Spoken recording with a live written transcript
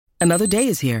Another day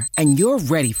is here, and you're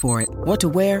ready for it. What to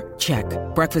wear? Check.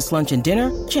 Breakfast, lunch, and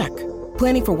dinner? Check.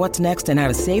 Planning for what's next and how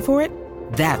to save for it?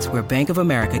 That's where Bank of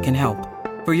America can help.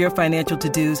 For your financial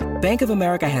to-dos, Bank of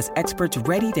America has experts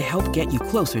ready to help get you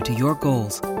closer to your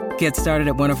goals. Get started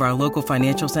at one of our local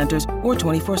financial centers or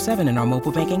 24/7 in our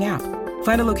mobile banking app.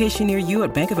 Find a location near you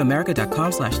at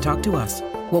bankofamerica.com/talktous.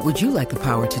 What would you like the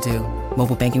power to do?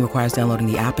 Mobile banking requires downloading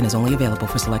the app and is only available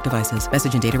for select devices.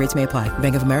 Message and data rates may apply.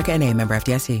 Bank of America N.A., member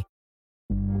FDIC.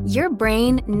 Your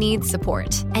brain needs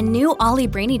support, and new Ollie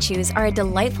Brainy Chews are a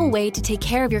delightful way to take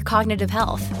care of your cognitive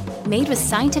health. Made with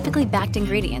scientifically backed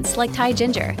ingredients like Thai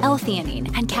ginger,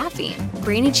 L-theanine, and caffeine,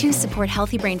 Brainy Chews support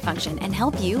healthy brain function and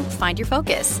help you find your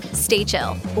focus, stay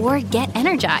chill, or get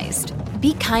energized.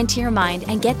 Be kind to your mind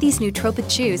and get these nootropic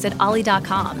chews at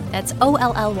ollie.com. That's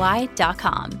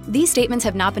OLLY.com. These statements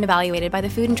have not been evaluated by the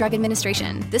Food and Drug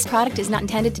Administration. This product is not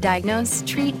intended to diagnose,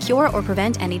 treat, cure, or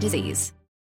prevent any disease.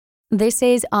 This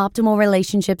is Optimal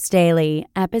Relationships Daily,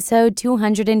 episode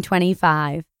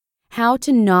 225, How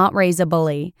to Not Raise a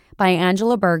Bully by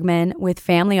Angela Bergman with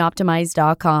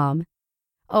FamilyOptimize.com.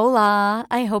 Hola,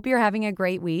 I hope you're having a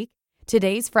great week.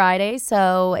 Today's Friday,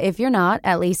 so if you're not,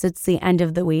 at least it's the end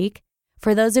of the week.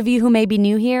 For those of you who may be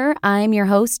new here, I'm your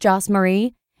host, Joss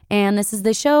Marie, and this is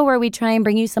the show where we try and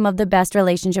bring you some of the best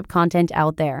relationship content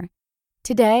out there.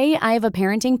 Today, I have a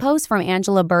parenting post from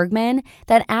Angela Bergman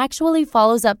that actually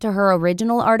follows up to her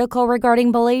original article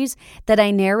regarding bullies that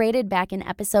I narrated back in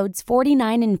episodes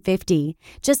 49 and 50,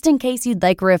 just in case you'd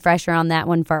like a refresher on that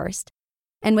one first.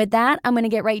 And with that, I'm going to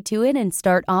get right to it and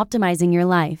start optimizing your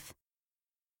life.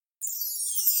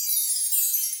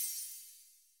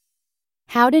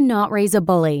 How to Not Raise a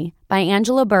Bully by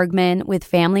Angela Bergman with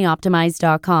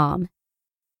FamilyOptimize.com.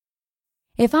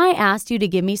 If I asked you to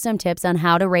give me some tips on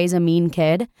how to raise a mean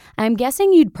kid, I'm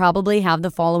guessing you'd probably have the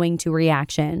following two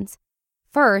reactions.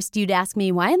 First, you'd ask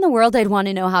me why in the world I'd want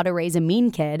to know how to raise a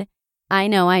mean kid. I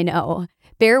know.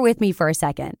 Bear with me for a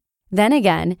second. Then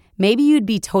again, maybe you'd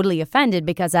be totally offended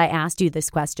because I asked you this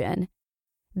question.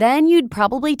 Then you'd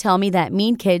probably tell me that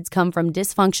mean kids come from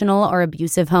dysfunctional or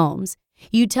abusive homes.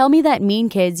 You'd tell me that mean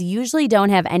kids usually don't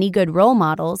have any good role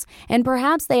models, and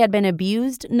perhaps they had been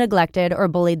abused, neglected, or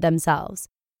bullied themselves.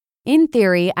 In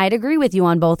theory, I'd agree with you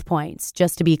on both points,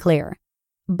 just to be clear.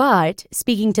 But,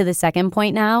 speaking to the second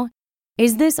point now,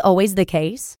 is this always the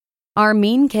case? Are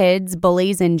mean kids,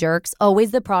 bullies, and jerks always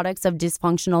the products of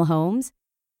dysfunctional homes?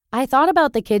 I thought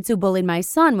about the kids who bullied my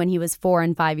son when he was 4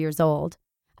 and 5 years old.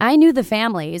 I knew the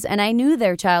families, and I knew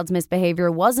their child's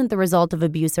misbehavior wasn't the result of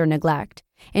abuse or neglect.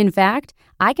 In fact,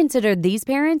 I considered these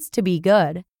parents to be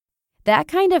good. That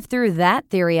kind of threw that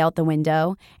theory out the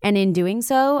window, and in doing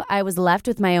so, I was left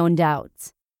with my own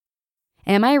doubts.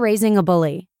 Am I raising a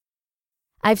bully?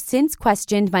 I've since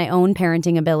questioned my own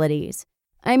parenting abilities.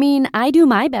 I mean, I do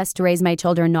my best to raise my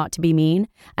children not to be mean.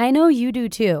 I know you do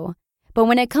too. But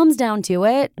when it comes down to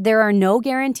it, there are no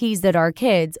guarantees that our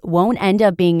kids won't end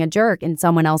up being a jerk in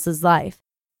someone else's life.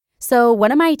 So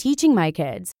what am I teaching my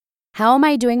kids? How am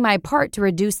I doing my part to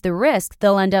reduce the risk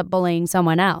they'll end up bullying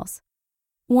someone else?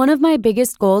 One of my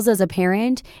biggest goals as a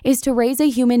parent is to raise a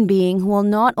human being who will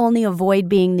not only avoid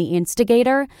being the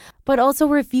instigator, but also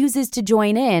refuses to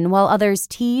join in while others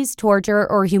tease, torture,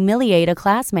 or humiliate a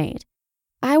classmate.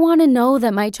 I want to know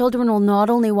that my children will not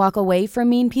only walk away from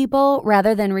mean people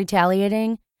rather than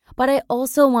retaliating, but I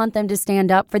also want them to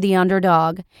stand up for the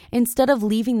underdog instead of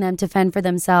leaving them to fend for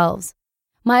themselves.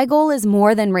 My goal is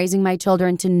more than raising my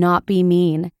children to not be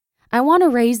mean. I want to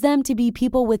raise them to be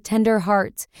people with tender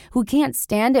hearts who can't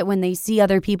stand it when they see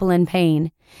other people in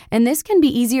pain. And this can be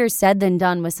easier said than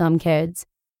done with some kids.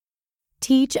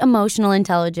 Teach emotional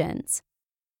intelligence.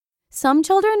 Some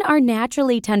children are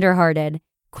naturally tender-hearted,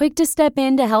 quick to step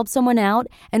in to help someone out,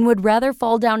 and would rather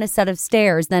fall down a set of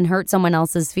stairs than hurt someone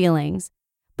else's feelings.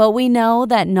 But we know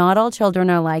that not all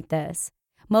children are like this.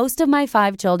 Most of my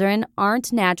 5 children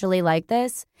aren't naturally like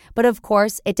this, but of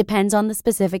course, it depends on the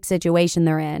specific situation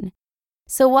they're in.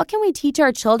 So what can we teach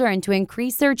our children to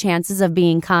increase their chances of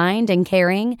being kind and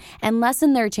caring and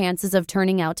lessen their chances of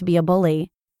turning out to be a bully?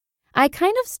 I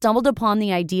kind of stumbled upon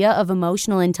the idea of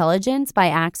emotional intelligence by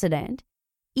accident.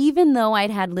 Even though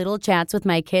I'd had little chats with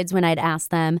my kids when I'd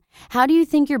asked them, "How do you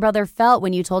think your brother felt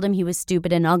when you told him he was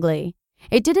stupid and ugly?"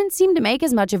 It didn't seem to make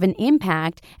as much of an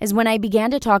impact as when I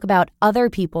began to talk about other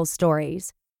people's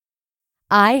stories.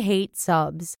 I hate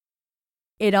subs.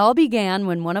 It all began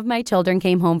when one of my children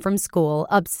came home from school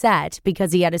upset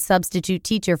because he had a substitute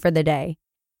teacher for the day.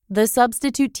 The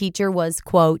substitute teacher was,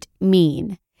 quote,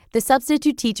 mean. The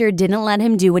substitute teacher didn't let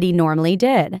him do what he normally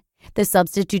did. The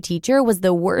substitute teacher was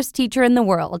the worst teacher in the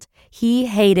world. He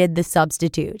hated the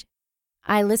substitute.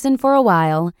 I listened for a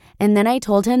while, and then I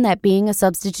told him that being a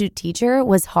substitute teacher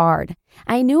was hard.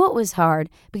 I knew it was hard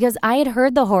because I had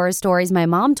heard the horror stories my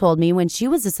mom told me when she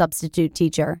was a substitute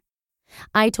teacher.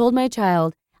 I told my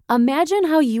child, imagine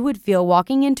how you would feel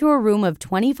walking into a room of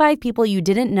 25 people you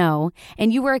didn't know,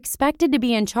 and you were expected to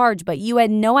be in charge, but you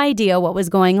had no idea what was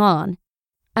going on.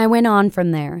 I went on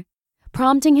from there,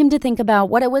 prompting him to think about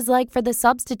what it was like for the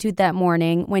substitute that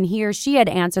morning when he or she had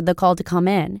answered the call to come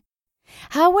in.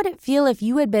 How would it feel if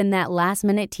you had been that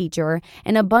last-minute teacher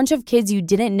and a bunch of kids you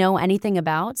didn't know anything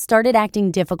about started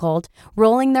acting difficult,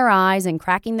 rolling their eyes and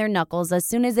cracking their knuckles as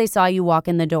soon as they saw you walk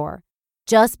in the door,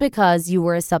 just because you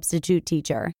were a substitute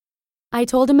teacher? I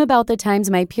told him about the times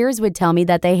my peers would tell me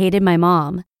that they hated my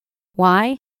mom.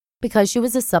 Why? Because she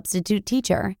was a substitute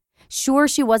teacher. Sure,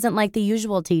 she wasn't like the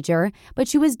usual teacher, but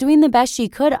she was doing the best she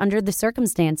could under the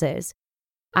circumstances.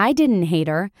 I didn't hate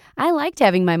her. I liked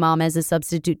having my mom as a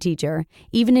substitute teacher,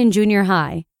 even in junior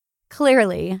high.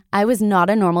 Clearly, I was not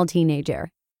a normal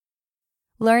teenager.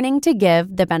 Learning to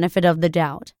give the benefit of the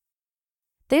doubt.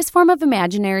 This form of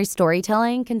imaginary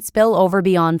storytelling can spill over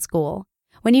beyond school.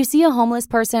 When you see a homeless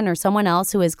person or someone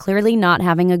else who is clearly not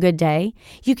having a good day,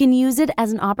 you can use it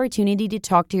as an opportunity to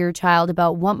talk to your child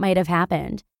about what might have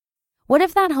happened. What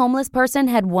if that homeless person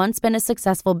had once been a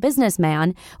successful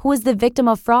businessman who was the victim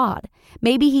of fraud?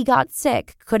 Maybe he got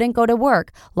sick, couldn't go to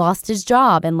work, lost his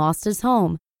job, and lost his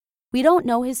home. We don't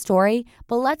know his story,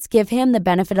 but let's give him the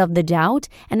benefit of the doubt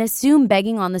and assume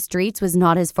begging on the streets was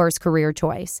not his first career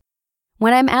choice.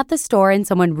 When I'm at the store and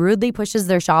someone rudely pushes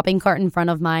their shopping cart in front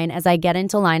of mine as I get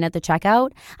into line at the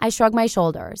checkout, I shrug my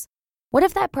shoulders. What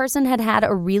if that person had had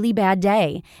a really bad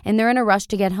day and they're in a rush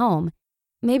to get home?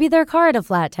 Maybe their car had a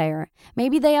flat tire.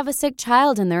 Maybe they have a sick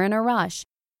child and they're in a rush.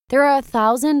 There are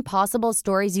 1,000 possible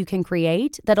stories you can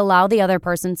create that allow the other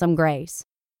person some grace.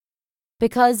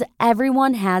 Because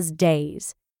everyone has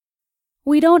days.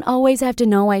 We don't always have to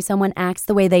know why someone acts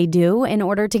the way they do in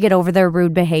order to get over their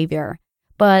rude behavior.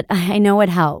 But I know it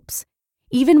helps.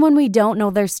 Even when we don't know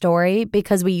their story,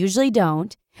 because we usually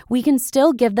don't, we can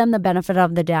still give them the benefit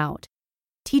of the doubt.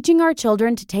 Teaching our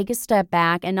children to take a step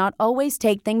back and not always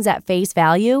take things at face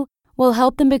value will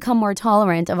help them become more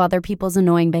tolerant of other people's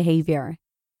annoying behavior.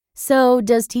 So,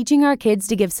 does teaching our kids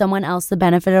to give someone else the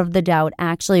benefit of the doubt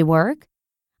actually work?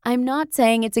 I'm not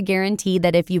saying it's a guarantee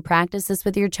that if you practice this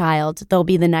with your child, they'll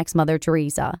be the next Mother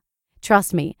Teresa.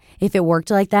 Trust me, if it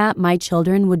worked like that, my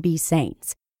children would be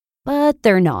saints. But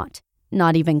they're not.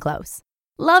 Not even close.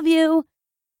 Love you!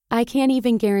 I can't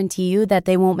even guarantee you that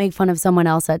they won't make fun of someone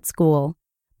else at school.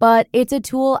 But it's a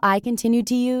tool I continue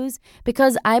to use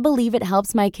because I believe it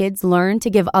helps my kids learn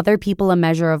to give other people a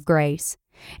measure of grace.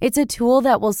 It's a tool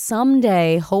that will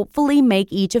someday hopefully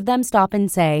make each of them stop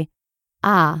and say,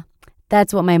 "Ah,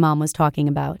 that's what my mom was talking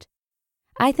about."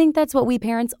 I think that's what we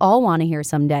parents all want to hear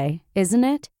someday, isn't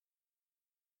it?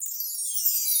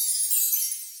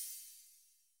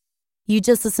 You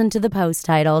just listened to the post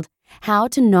titled, How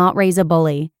to Not Raise a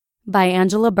Bully by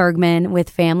Angela Bergman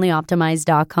with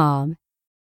FamilyOptimized.com.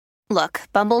 Look,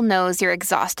 Bumble knows you're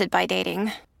exhausted by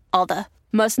dating. All the,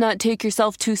 must not take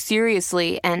yourself too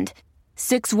seriously, and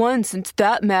 6'1" since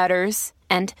that matters,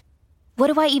 and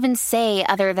what do I even say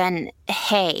other than,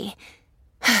 hey?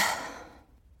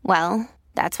 Well,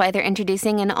 that's why they're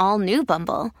introducing an all-new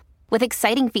Bumble, with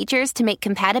exciting features to make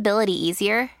compatibility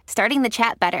easier, starting the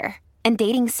chat better, and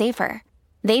dating safer.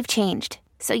 They've changed,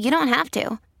 so you don't have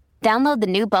to. Download the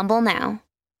new Bumble now.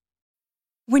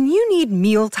 When you need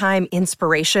mealtime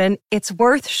inspiration, it's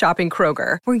worth shopping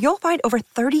Kroger, where you'll find over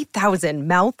 30,000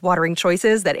 mouth-watering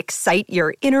choices that excite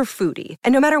your inner foodie.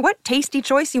 And no matter what tasty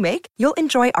choice you make, you'll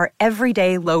enjoy our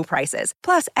everyday low prices,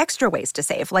 plus extra ways to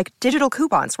save, like digital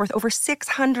coupons worth over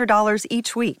 $600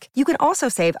 each week. You can also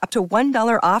save up to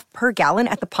 $1 off per gallon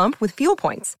at the pump with fuel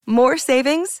points. More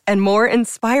savings and more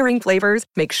inspiring flavors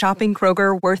make shopping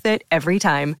Kroger worth it every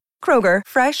time. Kroger,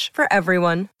 fresh for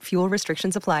everyone. Fuel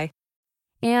restrictions apply.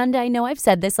 And I know I've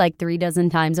said this like 3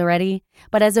 dozen times already,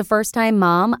 but as a first-time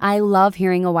mom, I love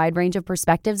hearing a wide range of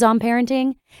perspectives on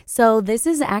parenting. So this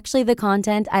is actually the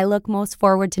content I look most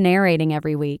forward to narrating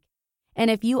every week.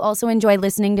 And if you also enjoy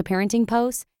listening to parenting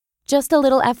posts, just a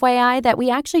little FYI that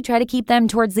we actually try to keep them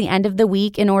towards the end of the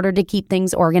week in order to keep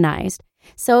things organized.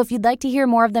 So if you'd like to hear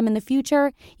more of them in the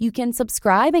future, you can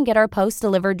subscribe and get our posts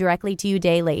delivered directly to you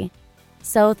daily.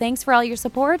 So thanks for all your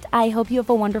support. I hope you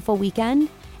have a wonderful weekend.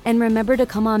 And remember to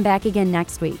come on back again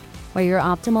next week, where your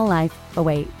optimal life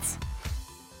awaits.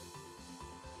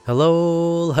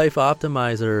 Hello, Life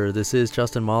Optimizer. This is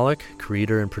Justin Malik,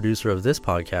 creator and producer of this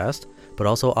podcast, but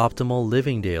also Optimal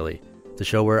Living Daily, the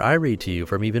show where I read to you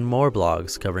from even more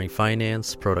blogs covering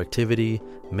finance, productivity,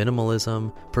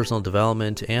 minimalism, personal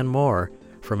development, and more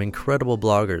from incredible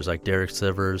bloggers like Derek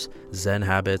Sivers, Zen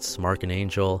Habits, Mark and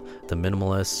Angel, The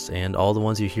Minimalists, and all the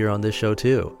ones you hear on this show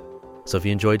too. So if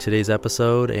you enjoyed today's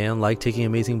episode and like taking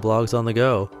amazing blogs on the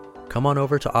go, come on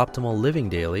over to Optimal Living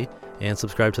Daily and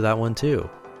subscribe to that one too.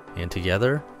 And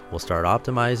together, we'll start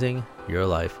optimizing your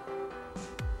life.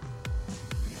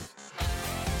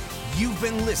 You've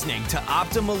been listening to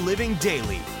Optimal Living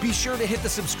Daily. Be sure to hit the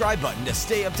subscribe button to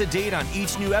stay up to date on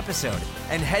each new episode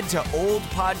and head to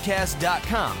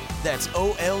oldpodcast.com. That's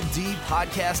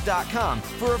OLDpodcast.com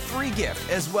for a free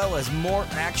gift as well as more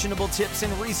actionable tips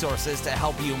and resources to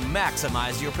help you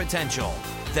maximize your potential.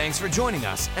 Thanks for joining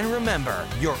us, and remember,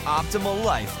 your optimal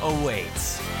life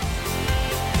awaits.